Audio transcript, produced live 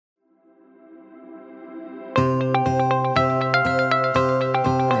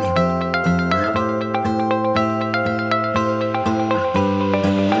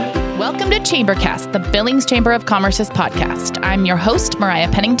Chambercast, the Billings Chamber of Commerce's podcast. I'm your host,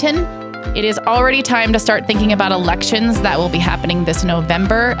 Mariah Pennington. It is already time to start thinking about elections that will be happening this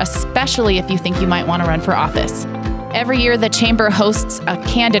November, especially if you think you might want to run for office. Every year, the Chamber hosts a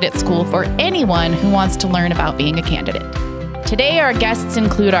candidate school for anyone who wants to learn about being a candidate. Today, our guests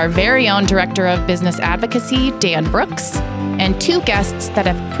include our very own Director of Business Advocacy, Dan Brooks, and two guests that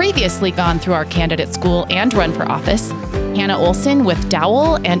have previously gone through our candidate school and run for office, Hannah Olson with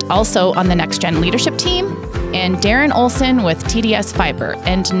Dowell and also on the Next Gen Leadership Team, and Darren Olson with TDS Fiber.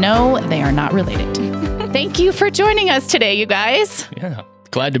 And no, they are not related. Thank you for joining us today, you guys. Yeah,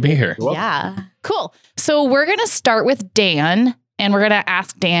 glad to be here. Yeah, cool. So we're going to start with Dan, and we're going to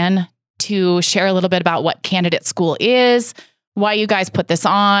ask Dan to share a little bit about what candidate school is, why you guys put this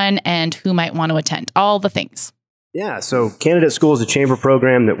on, and who might want to attend, all the things. Yeah, so Candidate School is a chamber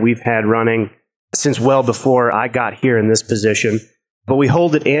program that we've had running since well before I got here in this position. But we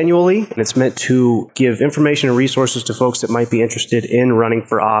hold it annually, and it's meant to give information and resources to folks that might be interested in running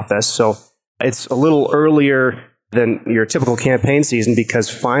for office. So it's a little earlier than your typical campaign season because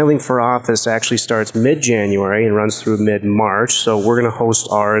filing for office actually starts mid-January and runs through mid-March. So we're going to host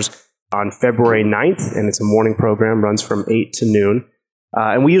ours on February 9th, and it's a morning program, runs from 8 to noon.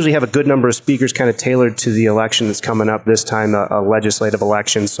 And we usually have a good number of speakers kind of tailored to the election that's coming up this time, a legislative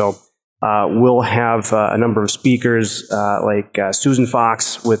election. So we'll have a number of speakers like Susan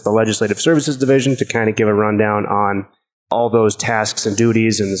Fox with the Legislative Services Division to kind of give a rundown on all those tasks and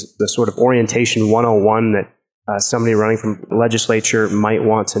duties and the sort of orientation 101 that somebody running from the legislature might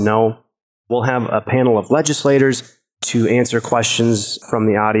want to know. We'll have a panel of legislators to answer questions from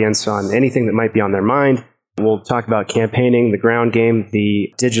the audience on anything that might be on their mind. We'll talk about campaigning, the ground game,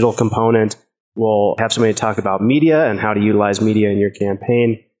 the digital component. We'll have somebody talk about media and how to utilize media in your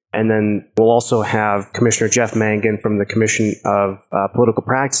campaign. And then we'll also have Commissioner Jeff Mangan from the Commission of Political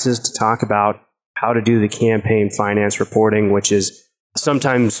Practices to talk about how to do the campaign finance reporting, which is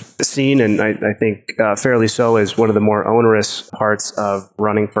sometimes seen, and I think fairly so, as one of the more onerous parts of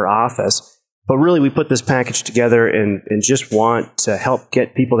running for office. But really, we put this package together and just want to help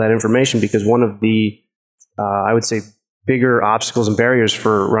get people that information because one of the, I would say, bigger obstacles and barriers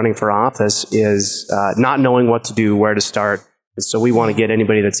for running for office is not knowing what to do, where to start. And so we want to get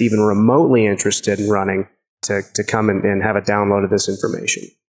anybody that's even remotely interested in running to come and have a download of this information.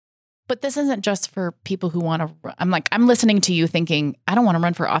 But this isn't just for people who want to, I'm listening to you thinking, I don't want to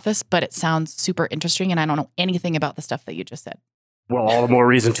run for office, but it sounds super interesting and I don't know anything about the stuff that you just said. Well, all the more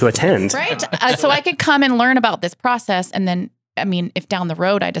reason to attend. Right? So I could come and learn about this process and then, if down the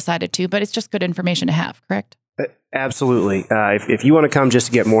road I decided to, but it's just good information to have, correct? Absolutely. If you want to come just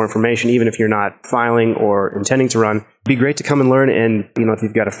to get more information, even if you're not filing or intending to run, it'd be great to come and learn. And, if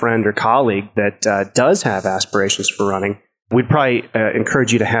you've got a friend or colleague that does have aspirations for running, we'd probably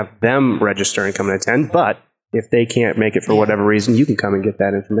encourage you to have them register and come and attend. But if they can't make it for whatever reason, you can come and get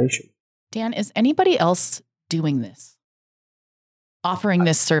that information. Dan, is anybody else doing this? Offering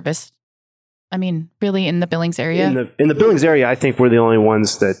this service? Really in the Billings area? In the Billings area, I think we're the only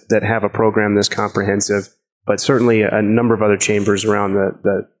ones that have a program this comprehensive. But certainly a number of other chambers around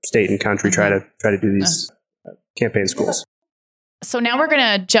the state and country try to do these campaign schools. So now we're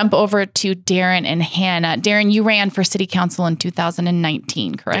going to jump over to Darren and Hannah. Darren, you ran for city council in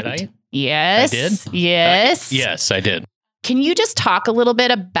 2019, correct? Did I? Yes. I did? Yes. Yes, I did. Can you just talk a little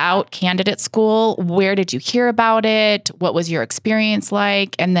bit about candidate school? Where did you hear about it? What was your experience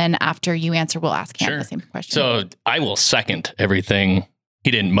like? And then after you answer, we'll ask Hannah the same question. So I will second everything. He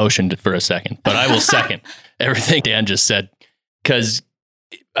didn't motion for a second, but I will second everything Dan just said. Because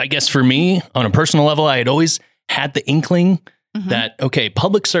I guess for me, on a personal level, I had always had the inkling that, okay,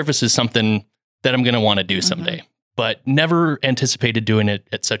 public service is something that I'm going to want to do someday, but never anticipated doing it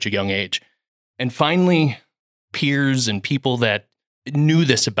at such a young age. And finally, peers and people that knew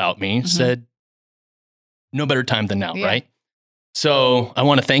this about me said, no better time than now, right? So I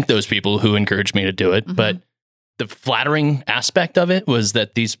want to thank those people who encouraged me to do it. But the flattering aspect of it was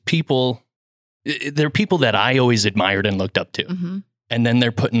that these people, they're people that I always admired and looked up to. And then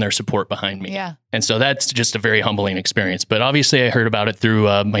they're putting their support behind me. Yeah. And so that's just a very humbling experience. But obviously I heard about it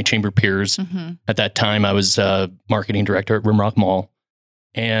through my chamber peers. At that time, I was marketing director at Rimrock Mall.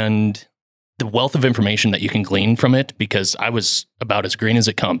 And the wealth of information that you can glean from it, because I was about as green as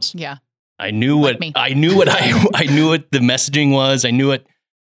it comes. Yeah. I knew what the messaging was. I knew what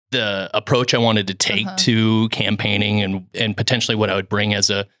the approach I wanted to take to campaigning and potentially what I would bring as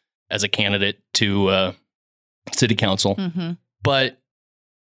a candidate to city council. But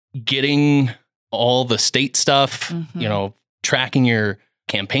getting all the state stuff, tracking your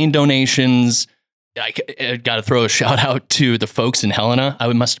campaign donations, I got to throw a shout out to the folks in Helena.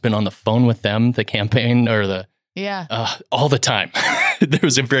 I must have been on the phone with them, the campaign or all the time. There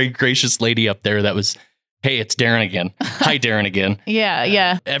was a very gracious lady up there that was, hey, it's Darren again. Hi, Darren again.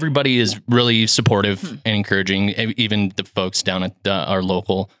 Yeah. Everybody is really supportive and encouraging, even the folks down at our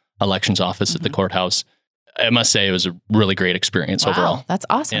local elections office at the courthouse. I must say it was a really great experience overall. That's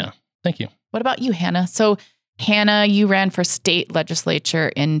awesome. Yeah. Thank you. What about you, Hannah? So Hannah, you ran for state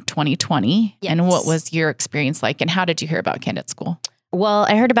legislature in 2020. Yes. And what was your experience like? And how did you hear about candidate school? Well,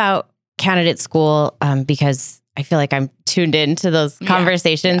 I heard about candidate school because I feel like I'm tuned into those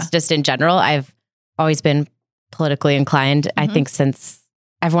conversations just in general. I've always been politically inclined. I think since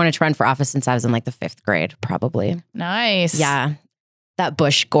I've wanted to run for office since I was in like the 5th grade, probably. Nice. Yeah. That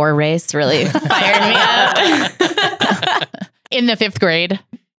Bush Gore race really fired me up. In the 5th grade.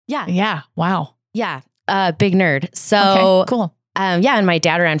 Yeah. Yeah. Wow. Yeah. Big nerd. So Okay, cool. Yeah. And my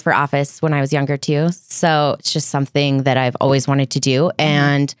dad ran for office when I was younger too. So it's just something that I've always wanted to do.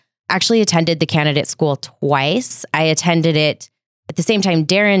 And actually attended the candidate school twice. I attended it at the same time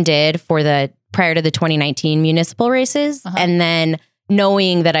Darren did prior to the 2019 municipal races. And then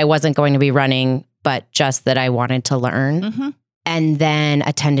knowing that I wasn't going to be running, but just that I wanted to learn. And then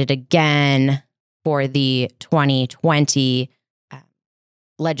attended again for the 2020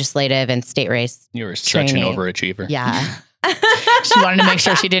 legislative and state race. You were such an overachiever. Yeah. She wanted to make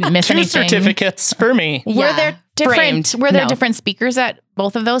sure she didn't miss 2 anything. certificates for me. Were there different? Framed. Were there No. different speakers at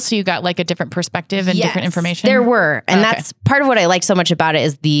both of those? So you got like a different perspective and different information? There were. And Okay. that's part of what I like so much about it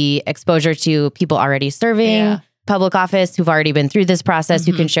is the exposure to people already serving public office who've already been through this process,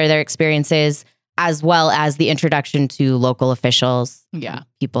 who can share their experiences, as well as the introduction to local officials. Yeah.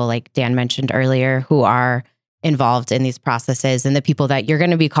 People like Dan mentioned earlier who are involved in these processes and the people that you're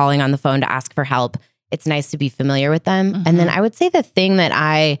going to be calling on the phone to ask for help. It's nice to be familiar with them. And then I would say the thing that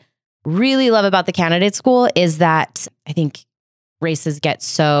I really love about the candidate school is that I think races get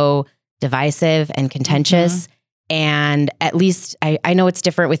so divisive and contentious. And at least I know it's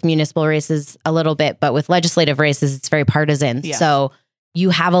different with municipal races a little bit, but with legislative races, it's very partisan. Yeah. So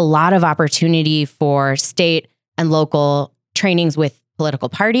you have a lot of opportunity for state and local trainings with political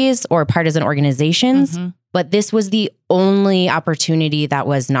parties or partisan organizations. But this was the only opportunity that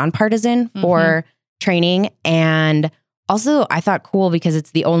was nonpartisan for training. And also I thought cool because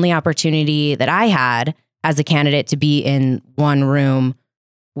it's the only opportunity that I had as a candidate to be in one room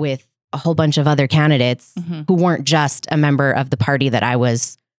with a whole bunch of other candidates who weren't just a member of the party that I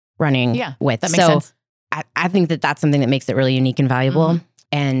was running with. That makes sense. I think that that's something that makes it really unique and valuable.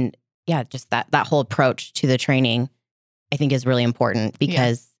 And yeah, just that whole approach to the training, I think is really important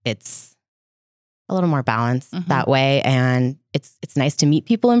because it's a little more balanced that way. And it's nice to meet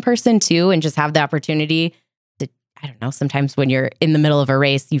people in person too, and just have the opportunity to, I don't know, sometimes when you're in the middle of a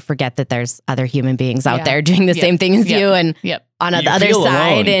race, you forget that there's other human beings out there doing the same thing as you and on the other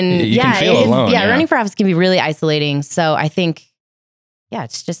side. Alone. And you can feel alone. Running for office can be really isolating. So I think,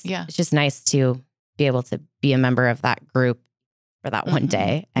 it's just nice to be able to be a member of that group for that one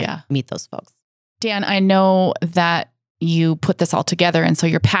day and meet those folks. Dan, I know that you put this all together and so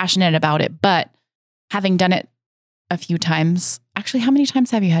you're passionate about it, but having done it a few times, actually, how many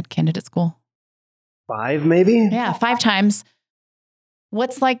times have you had candidate school? 5 maybe? Yeah, 5 times.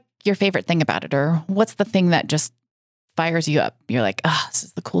 What's like your favorite thing about it? Or what's the thing that just fires you up? You're like, this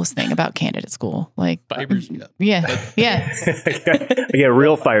is the coolest thing about candidate school. Like, Fibers you up. Yeah. I get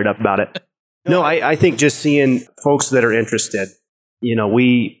real fired up about it. No, I think just seeing folks that are interested. You know,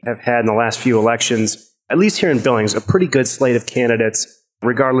 we have had in the last few elections, at least here in Billings, a pretty good slate of candidates,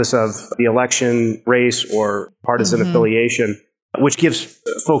 regardless of the election race or partisan affiliation, which gives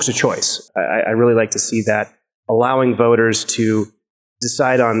folks a choice. I really like to see that, allowing voters to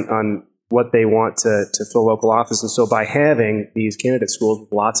decide on what they want to fill local office. And so by having these candidate schools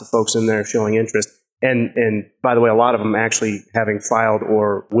with lots of folks in there showing interest, and by the way, a lot of them actually having filed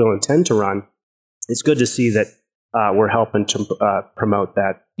or will intend to run, it's good to see that we're helping to promote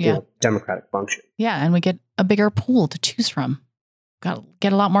that democratic function. Yeah, and we get a bigger pool to choose from. Got to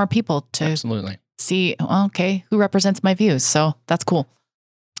get a lot more people to see, okay, who represents my views. So that's cool.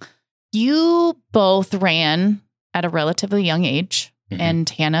 You both ran at a relatively young age. And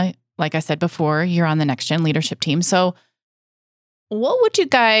Hannah, like I said before, you're on the Next Gen leadership team. So what would you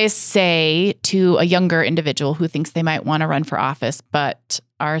guys say to a younger individual who thinks they might want to run for office, but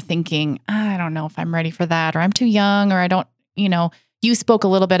are thinking, I don't know if I'm ready for that, or I'm too young, or I don't, you spoke a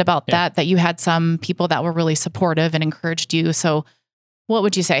little bit about that you had some people that were really supportive and encouraged you. So what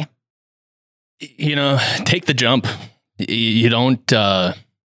would you say? Take the jump. You don't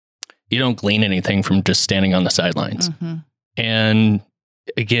glean anything from just standing on the sidelines. And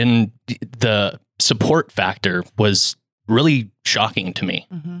again, the support factor was really shocking to me.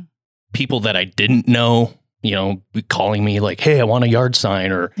 People that I didn't know, calling me like, "Hey, I want a yard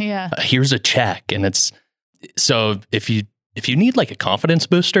sign," or "Here's a check." And it's so if you need like a confidence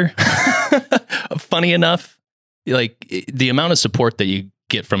booster, funny enough, like the amount of support that you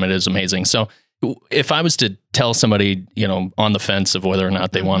get from it is amazing. So if I was to tell somebody, on the fence of whether or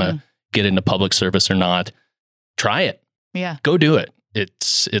not they want to get into public service or not, try it. Yeah. Go do it.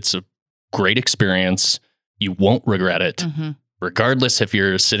 It's a great experience. You won't regret it. Regardless if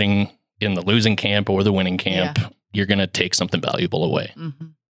you're sitting in the losing camp or the winning camp, you're going to take something valuable away.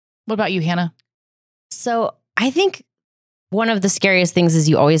 What about you, Hannah? So I think one of the scariest things is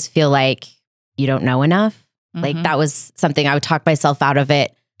you always feel like you don't know enough. Like that was something I would talk myself out of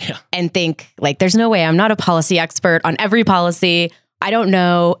it and think like, there's no way. I'm not a policy expert on every policy. I don't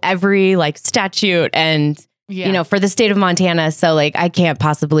know every like statute and, for the state of Montana. So like, I can't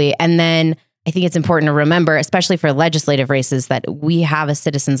possibly. And then I think it's important to remember, especially for legislative races, that we have a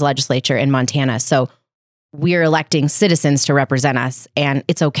citizens legislature in Montana. So we're electing citizens to represent us. And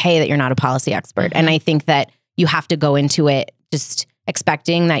it's okay that you're not a policy expert. And I think that you have to go into it just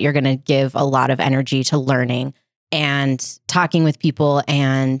expecting that you're going to give a lot of energy to learning and talking with people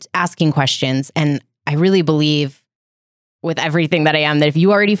and asking questions. And I really believe with everything that I am, that if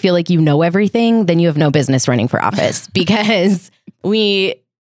you already feel like you know everything, then you have no business running for office because we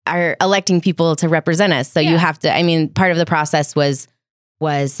are electing people to represent us. So you have to, part of the process was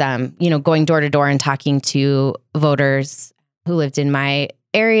going door to door and talking to voters who lived in my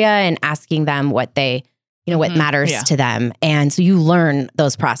area and asking them what they, what matters to them. And so you learn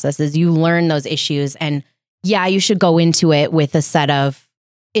those processes, you learn those issues, and you should go into it with a set of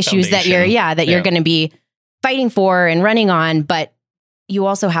issues that you're going to be fighting for and running on. But you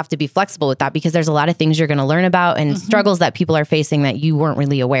also have to be flexible with that because there's a lot of things you're going to learn about and struggles that people are facing that you weren't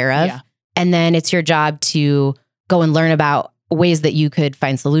really aware of. And then it's your job to go and learn about ways that you could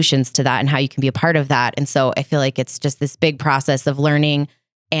find solutions to that and how you can be a part of that. And so I feel like it's just this big process of learning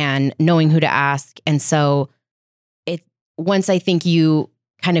and knowing who to ask. And so once I think you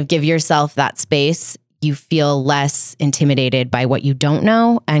kind of give yourself that space, you feel less intimidated by what you don't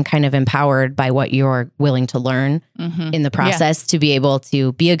know and kind of empowered by what you're willing to learn in the process to be able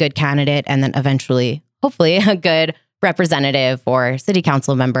to be a good candidate and then eventually, hopefully, a good representative or city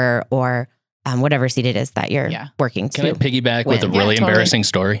council member or whatever seat it is that you're working to. Can I piggyback with a really embarrassing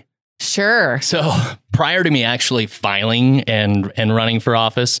story? Sure. So prior to me actually filing and running for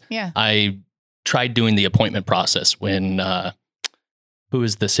office, I tried doing the appointment process when who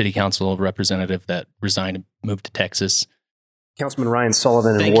was the city council representative that resigned and moved to Texas? Councilman Ryan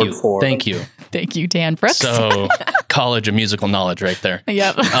Sullivan in Ward 4. Thank you. Thank you, Dan Brooks. So College of Musical Knowledge right there.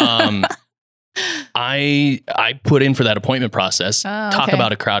 Yep. I put in for that appointment process. Talk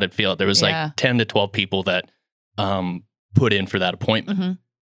about a crowded field. There was like 10 to 12 people that put in for that appointment.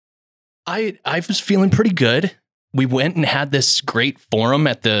 I was feeling pretty good. We went and had this great forum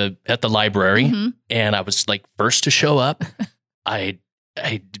at the library, and I was like first to show up. I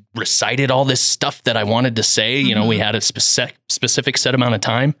recited all this stuff that I wanted to say. We had a specific set amount of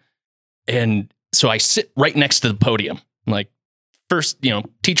time, and so I sit right next to the podium, like first,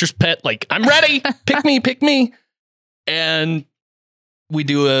 teacher's pet. Like I'm ready. Pick me, and we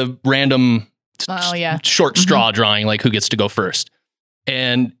do a random short straw drawing, like who gets to go first,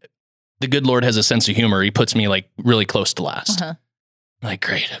 and the good Lord has a sense of humor. He puts me like really close to last. Like,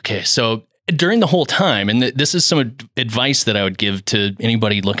 great. Okay. So during the whole time, and this is some advice that I would give to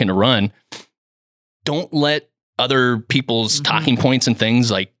anybody looking to run, don't let other people's talking points and things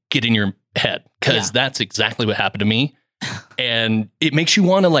like get in your head, because that's exactly what happened to me. And it makes you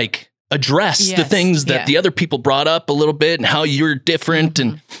want to like address the things that the other people brought up a little bit and how you're different.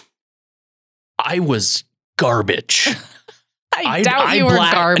 And I was garbage. I doubt you were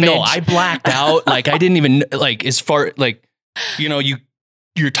garbage. No, I blacked out. Like I didn't even like as far like,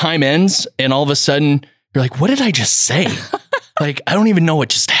 your time ends and all of a sudden you're like, what did I just say? Like, I don't even know what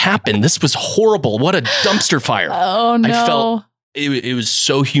just happened. This was horrible. What a dumpster fire. Oh no. I felt it was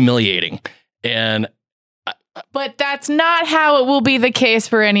so humiliating. And but that's not how it will be the case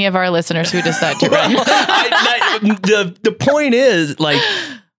for any of our listeners who decide to run. The point is like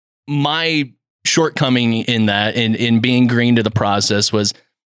my shortcoming in that, in being green to the process, was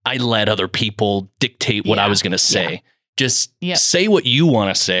I let other people dictate what I was going to say. Just say what you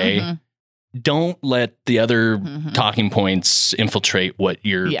want to say. Don't let the other talking points infiltrate what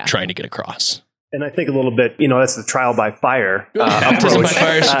you're trying to get across. And I think a little bit, that's the trial by fire approach. Baptism by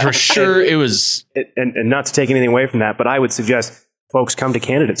fire, for sure. It was, and not to take anything away from that, but I would suggest folks come to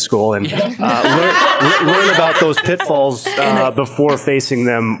candidate school and learn about those pitfalls before facing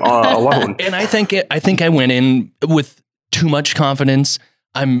them alone. And I think I went in with too much confidence.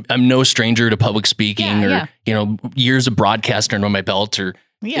 I'm no stranger to public speaking or years of broadcast under my belt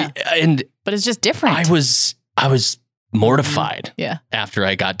but it's just different. I was mortified. After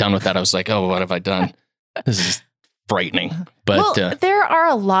I got done with that, I was like, oh, what have I done? This is frightening. But there are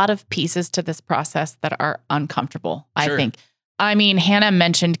a lot of pieces to this process that are uncomfortable, sure. I think. I mean, Hannah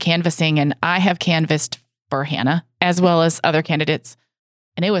mentioned canvassing, and I have canvassed for Hannah as well as other candidates,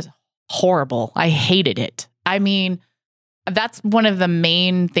 and it was horrible. I hated it. I mean, that's one of the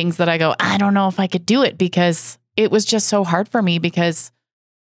main things that I go, I don't know if I could do it, because it was just so hard for me, because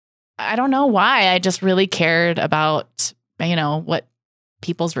I don't know why. I just really cared about, what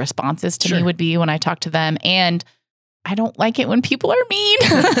people's responses to me would be when I talk to them. And I don't like it when people are mean.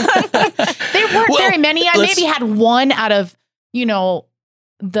 There weren't very many. I maybe had one out of,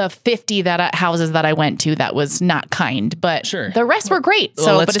 the 50 houses that I went to that was not kind, but the rest were great.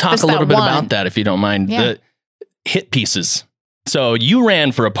 So let's talk a little bit about that, if you don't mind. Yeah. The hit pieces. So you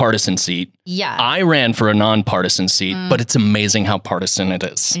ran for a partisan seat. Yeah. I ran for a nonpartisan seat, but it's amazing how partisan it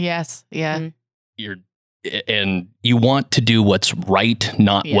is. Yes. Yeah. And you want to do what's right,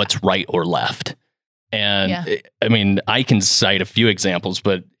 not what's right or left. And I mean, I can cite a few examples,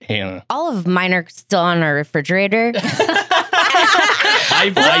 but Hannah. All of mine are still on our refrigerator. I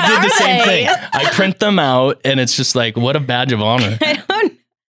did the same thing. I print them out, and it's just like, what a badge of honor.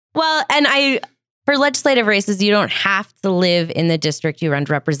 Well, and for legislative races, you don't have to live in the district you run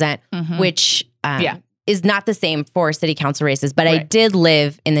to represent, which is not the same for city council races. But I did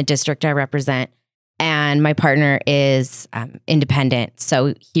live in the district I represent, and my partner is independent.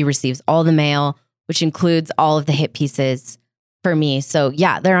 So he receives all the mail, which includes all of the hit pieces for me. So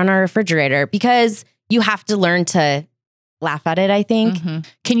yeah, they're on our refrigerator because you have to learn to laugh at it, I think.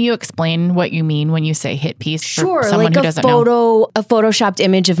 Can you explain what you mean when you say hit piece? Sure, for someone like who doesn't know? A photoshopped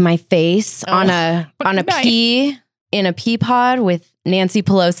image of my face on a pea in a pea pod with Nancy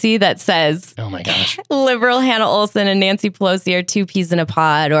Pelosi that says, "Oh my gosh, liberal Hannah Olsen and Nancy Pelosi are two peas in a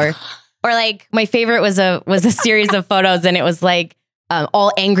pod," or like my favorite was a series of photos, and it was like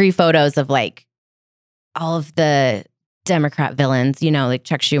all angry photos of like all of the Democrat villains, like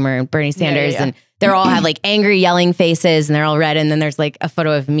Chuck Schumer and Bernie Sanders, and they're all have like angry yelling faces, and they're all red. And then there's like a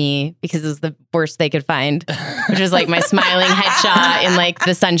photo of me because it was the worst they could find, which was like my smiling headshot in like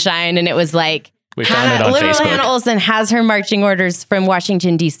the sunshine. And it was like, we found it on Facebook. Hannah Olsen has her marching orders from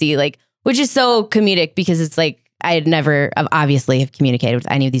Washington, D.C., like, which is so comedic because it's like, I had never obviously have communicated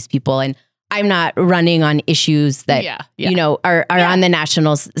with any of these people. And I'm not running on issues that, are on the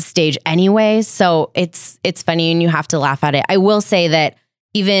national stage anyway. So it's funny and you have to laugh at it. I will say that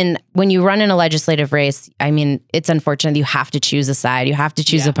even when you run in a legislative race, I mean, it's unfortunate you have to choose a side. You have to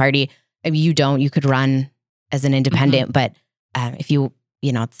choose a party. If you don't, you could run as an independent, but if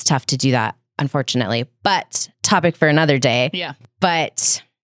it's tough to do that, unfortunately. But topic for another day. Yeah. But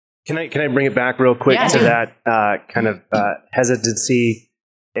can I bring it back real quick to that kind of hesitancy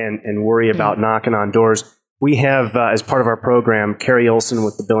and worry about knocking on doors? We have, as part of our program, Carrie Olson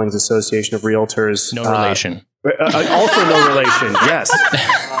with the Billings Association of Realtors. No relation. Also no relation, yes.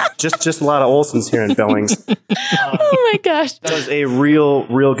 Just a lot of Olsons here in Billings. Oh my gosh. Does a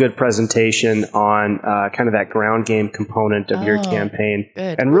real good presentation on kind of that ground game component of your campaign.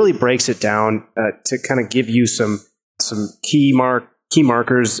 Good. And really breaks it down to kind of give you some key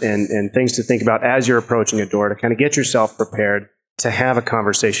markers and things to think about as you're approaching a door to kind of get yourself prepared to have a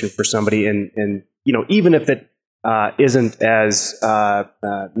conversation for somebody. And even if it isn't as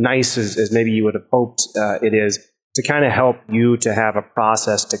nice as maybe you would have hoped it is, to kind of help you to have a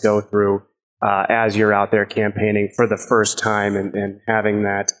process to go through as you're out there campaigning for the first time and having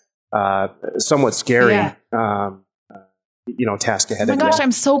that somewhat scary task ahead of you. Oh my gosh,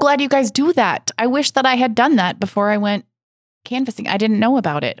 I'm so glad you guys do that. I wish that I had done that before I went canvassing. I didn't know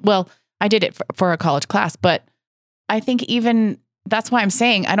about it. Well, I did it for a college class, but I think even that's why I'm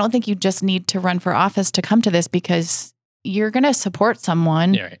saying I don't think you just need to run for office to come to this, because you're going to support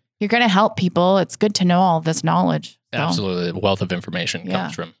someone. Yeah, right. You're going to help people. It's good to know all this knowledge. So. Absolutely. The wealth of information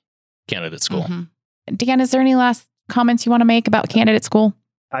comes from candidate school. Dan, is there any last comments you want to make about candidate school?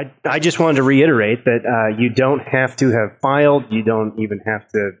 I just wanted to reiterate that you don't have to have filed. You don't even have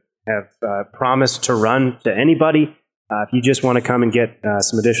to have promised to run to anybody. If you just want to come and get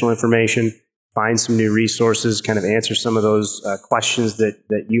some additional information, find some new resources, kind of answer some of those questions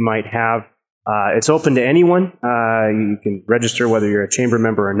that you might have. It's open to anyone. You can register whether you're a chamber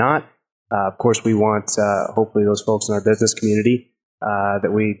member or not. Of course, we want hopefully those folks in our business community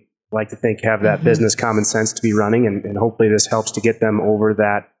that we like to think have that business common sense to be running, and hopefully this helps to get them over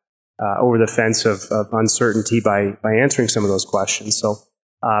that over the fence of uncertainty by answering some of those questions. So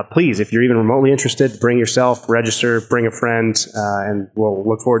please, if you're even remotely interested, bring yourself, register, bring a friend, and we'll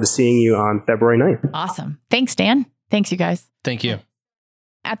look forward to seeing you on February 9th. Awesome. Thanks, Dan. Thanks, you guys. Thank you.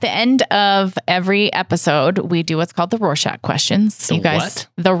 At the end of every episode, we do what's called the Rorschach questions. The you guys, what?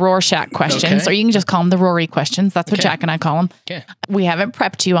 The Rorschach questions, Okay. or you can just call them the Rory questions. That's what Okay. Jack and I call them. Okay. We haven't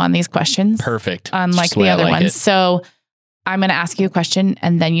prepped you on these questions. Perfect. Unlike Just the way I other like ones. it. So I'm going to ask you a question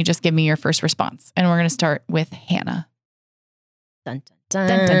and then you just give me your first response. And we're going to start with Hannah. Dun, dun,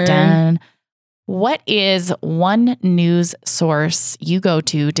 Dun, dun, dun. What is one news source you go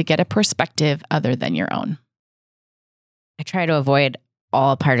to get a perspective other than your own? I try to avoid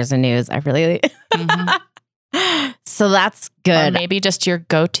all partisan news. I really. So that's Or good. maybe just your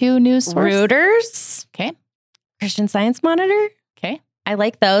go-to news source? Reuters, Okay. Christian Science Monitor. Okay. I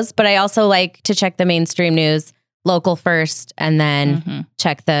like those, but I also like to check the mainstream news, local first, and then Mhm.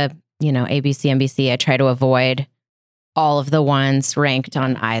 check the, ABC, NBC. I try to avoid all of the ones ranked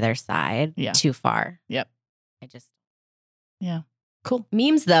on either side Yeah. too far. Yep. I just Cool.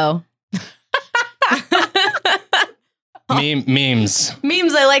 memes though. Memes.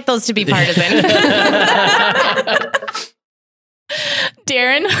 Memes, I like those to be partisan.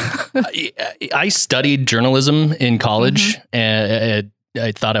 Darren? I studied journalism in college, and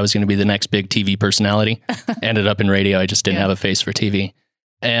I thought I was going to be the next big TV personality. Ended up in radio. I just didn't have a face for TV.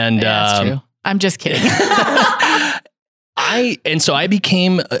 And That's true. I'm just kidding. So I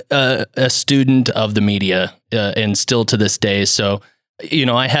became a student of the media, and still to this day. So,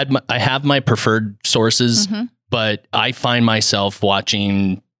 I have my preferred sources, Mhm. but I find myself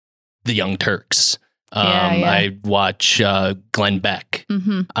watching the Young Turks. Yeah. I watch Glenn Beck.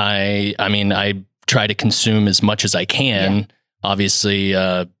 Mhm. I try to consume as much as I can. Obviously,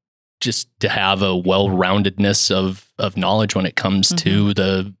 just to have a well-roundedness of knowledge when it comes to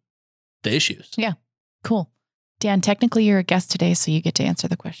the issues. Cool. Dan, technically you're a guest today, so you get to answer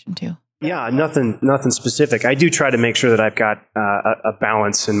the question too. Yeah, nothing specific. I do try to make sure that I've got a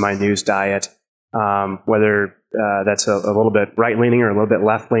balance in my news diet, whether that's a little bit right-leaning or a little bit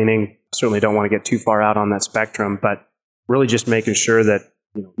left-leaning. Certainly don't want to get too far out on that spectrum, but really just making sure that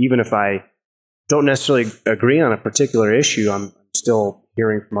even if I don't necessarily agree on a particular issue, I'm still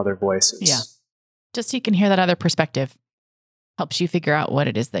hearing from other voices. Yeah. Just so you can hear that other perspective. Helps you figure out what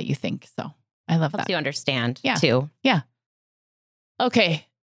it is that you think. So I love Helps that. you understand Yeah. too. Okay.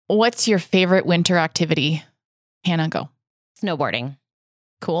 What's your favorite winter activity? Hannah, go. Snowboarding.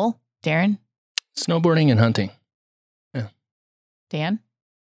 Cool. Darren? Snowboarding and hunting. Dan?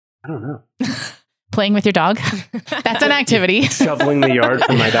 I don't know. Playing with your dog? That's an activity. Shoveling the yard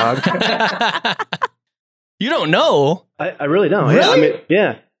for my dog. You don't know? I really don't. Really?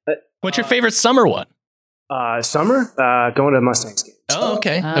 Yeah. What's your favorite summer one? Summer, going to Mustangs games. Oh,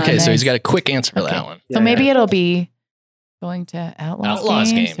 okay. Ah, Okay, so nice. he's got a quick answer for Okay. that one. So Yeah, maybe yeah. it'll be going to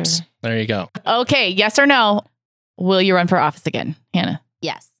Outlaws Games. There you go. Okay. Yes or no? Will you run for office again? Hannah?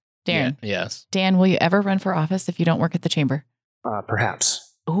 Yes. Darren? Yeah, yes. Dan, will you ever run for office if you don't work at the chamber? Perhaps.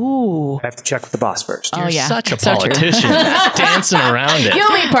 Ooh. I have to check with the boss first. Oh, You're yeah. such a So true. politician. Dancing around it.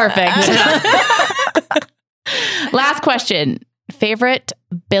 You'll be perfect. Last question. Favorite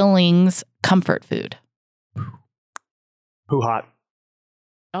Billings comfort food? Who hot?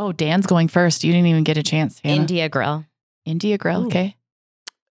 Oh, Dan's going first. You didn't even get a chance. Hannah. India Grill. India Grill. Ooh. Okay.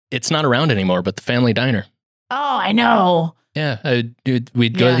 It's not around anymore, but the Family Diner. Oh, I know. Yeah,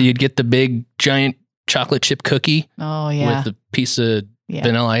 we'd go. Yeah. You'd get the big giant chocolate chip cookie Oh, yeah. with a piece of Yeah.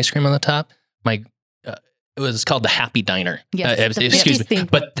 vanilla ice cream on the top. It was called the Happy Diner. Yes, the excuse 50s me, thing,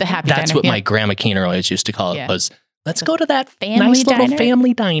 but the Happy that's Diner, what yeah. my grandma Keener always used to call it. Yeah. Was let's go to that Family nice little diner?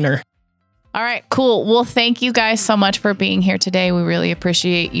 family diner. All right, cool. Well, thank you guys so much for being here today. We really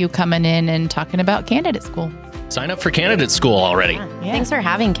appreciate you coming in and talking about candidate school. Sign up for candidate school already. Yeah. Thanks for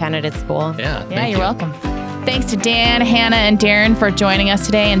having candidate school. Yeah, Yeah, thank you're you. welcome. Thanks to Dan, Hannah, and Darren for joining us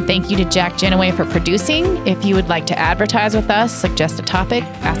today. And thank you to Jack Genoway for producing. If you would like to advertise with us, suggest a topic,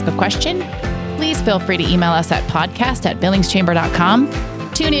 ask a question, please feel free to email us at podcast@billingschamber.com.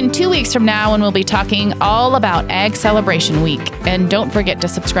 Tune in 2 weeks from now when we'll be talking all about Ag Celebration Week. And don't forget to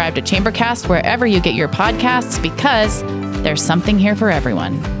subscribe to Chambercast wherever you get your podcasts because there's something here for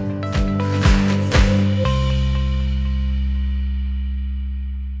everyone.